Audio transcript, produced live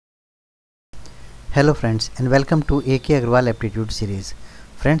Hello friends, and welcome to AKAgarwalAptitude series.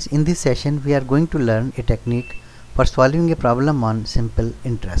 Friends, in this session we are going to learn a technique for solving a problem on simple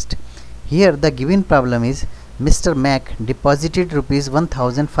interest. Here the given problem is Mr. Mac deposited rupees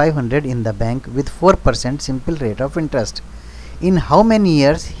 1500 in the bank with 4% simple rate of interest. In how many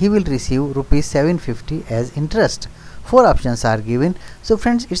years he will receive rupees 750 as interest? Four options are given. So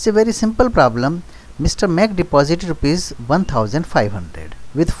friends, it's a very simple problem. Mr. Mac deposited rupees 1500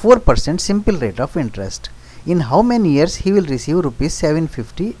 with 4% simple rate of interest. In how many years he will receive rupees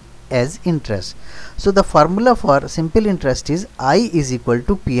 750 as interest? So the formula for simple interest is I is equal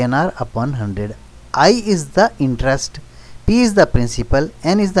to PNR upon 100. I is the interest, P is the principal,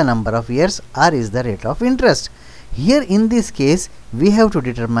 N is the number of years, R is the rate of interest. Here in this case we have to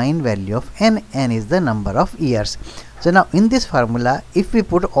determine value of N. N is the number of years. So now in this formula, if we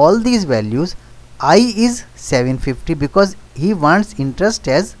put all these values, I is 750 because he wants interest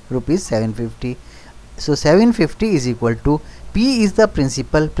as rupees 750. So 750 is equal to P is the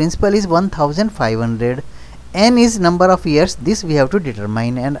principal is 1500, N is number of years, this we have to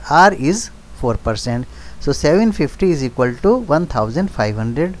determine, and R is 4%. So 750 is equal to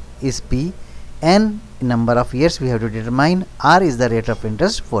 1500 is P, N number of years we have to determine, R is the rate of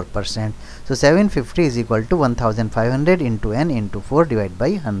interest 4%. So 750 is equal to 1500 into N into 4 divided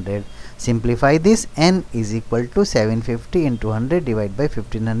by 100. Simplify this, N is equal to 750 into 100 divided by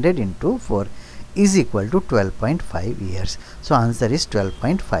 1500 into 4 is equal to 12.5 years. So answer is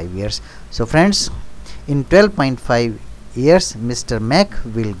 12.5 years. So friends, in 12.5 years Mr. Mac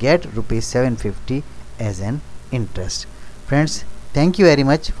will get rupees 750 as an interest. Friends, thank you very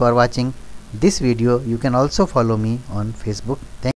much for watching this video. You can also follow me on Facebook.